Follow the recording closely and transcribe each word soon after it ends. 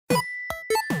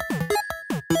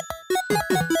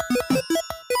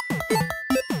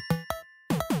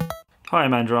Hi,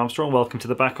 I'm Andrew Armstrong, welcome to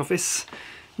the back office.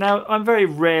 Now, I'm very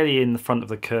rarely in the front of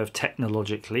the curve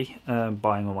technologically,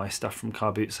 buying all my stuff from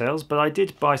car boot sales, but I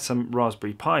did buy some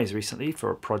Raspberry Pis recently for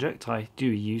a project. I do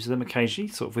use them occasionally,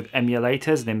 sort of with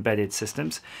emulators and embedded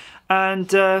systems.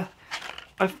 And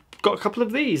I've got a couple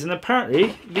of these, and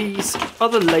apparently these are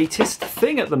the latest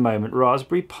thing at the moment,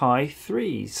 Raspberry Pi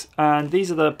 3s. And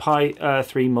these are the Pi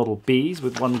 3 Model Bs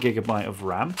with 1 GB of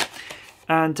RAM.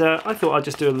 And I thought I'd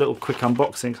just do a little quick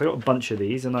unboxing, because I've got a bunch of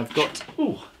these, and I've got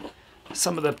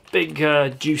some of the big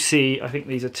juicy, I think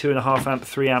these are 2.5 amp,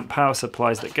 3 amp power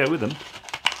supplies that go with them.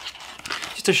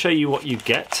 Just to show you what you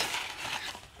get.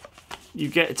 You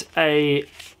get a,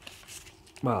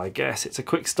 well, I guess it's a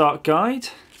quick start guide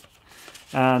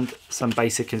and some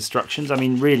basic instructions. I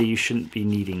mean, really you shouldn't be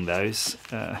needing those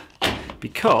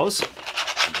because,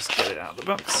 I'll just get it out of the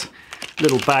box,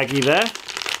 little baggie there.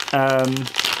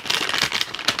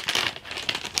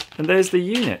 And there's the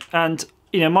unit. And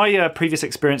you know, my previous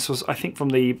experience was, I think, from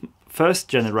the first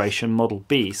generation Model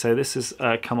B. So this has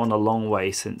come on a long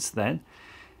way since then.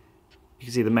 You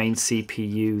can see the main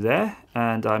CPU there,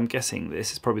 and I'm guessing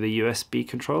this is probably the USB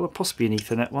controller, possibly an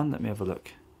Ethernet one. Let me have a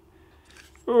look.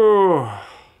 Oh,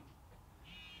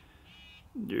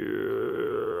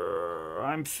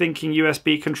 I'm thinking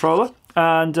USB controller.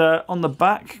 And on the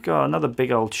back, got another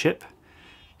big old chip.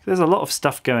 There's a lot of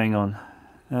stuff going on.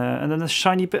 And then a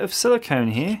shiny bit of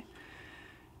silicone here.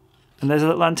 And there's a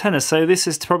little antenna. So this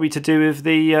is probably to do with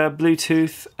the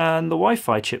Bluetooth and the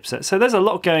Wi-Fi chipset. So there's a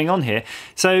lot going on here.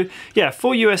 So yeah,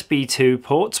 4 USB 2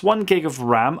 ports, 1 gig of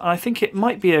RAM. And I think it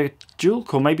might be a dual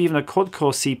core, maybe even a quad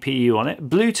core CPU on it.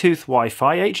 Bluetooth,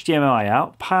 Wi-Fi, HDMI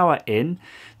out, power in,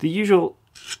 the usual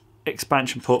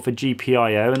expansion port for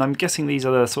GPIO. And I'm guessing these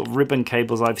are the sort of ribbon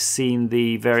cables I've seen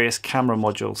the various camera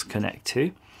modules connect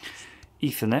to.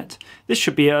 Ethernet. This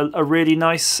should be a really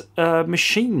nice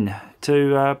machine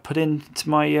to put into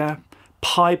my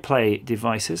Pi Play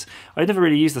devices. I never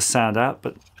really use the sound out,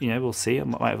 but you know, we'll see. I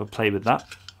might have a play with that.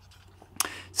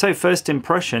 So first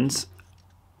impressions,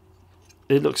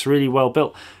 it looks really well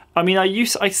built. I mean,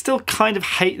 I still kind of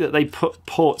hate that they put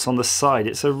ports on the side.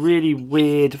 It's a really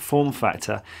weird form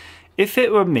factor. If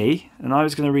it were me and I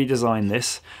was going to redesign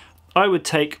this, I would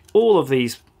take all of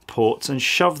these ports and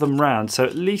shove them round, so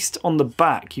at least on the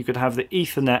back you could have the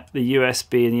Ethernet, the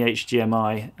USB and the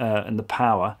HDMI and the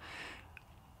power,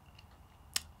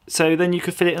 so then you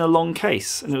could fit it in a long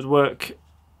case and it would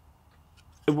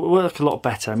work a lot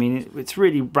better. I mean, it's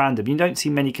really random. You don't see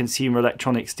many consumer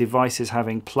electronics devices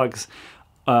having plugs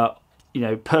you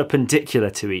know, perpendicular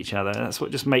to each other. That's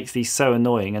what just makes these so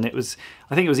annoying. And I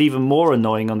think it was even more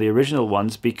annoying on the original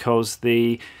ones because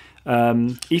the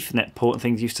Ethernet port and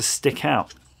things used to stick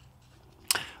out.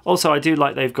 Also, I do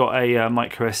like they've got a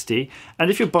micro SD,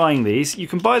 and if you're buying these, you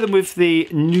can buy them with the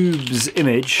noob's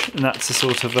image, and that's a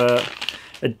sort of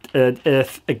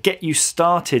a get you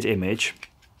started image.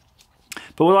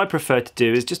 But what I prefer to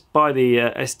do is just buy the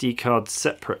SD card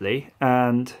separately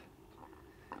and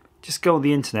just go on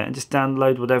the internet and just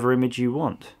download whatever image you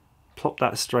want. Plop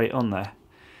that straight on there,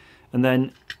 and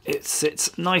then it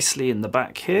sits nicely in the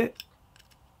back here.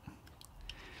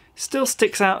 Still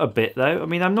sticks out a bit though. I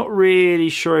mean, I'm not really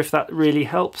sure if that really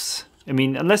helps. I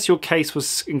mean, unless your case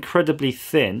was incredibly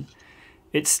thin,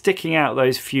 it's sticking out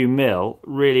those few mil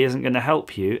really isn't going to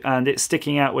help you, and it's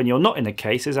sticking out when you're not in a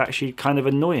case is actually kind of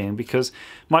annoying because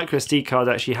micro SD cards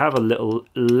actually have a little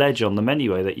ledge on them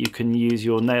anyway that you can use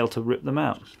your nail to rip them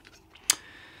out.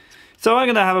 So I'm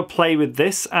going to have a play with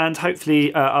this, and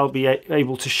hopefully I'll be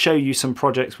able to show you some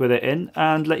projects with it in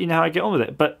and let you know how I get on with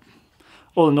it. But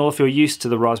all in all, if you're used to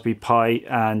the Raspberry Pi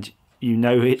and you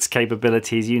know its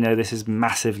capabilities, you know this is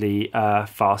massively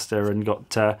faster and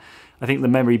got, I think the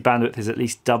memory bandwidth is at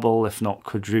least double, if not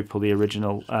quadruple, the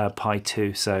original Pi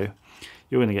 2. So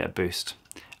you're going to get a boost.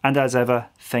 And as ever,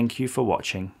 thank you for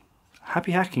watching.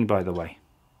 Happy hacking, by the way.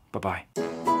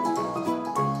 Bye-bye.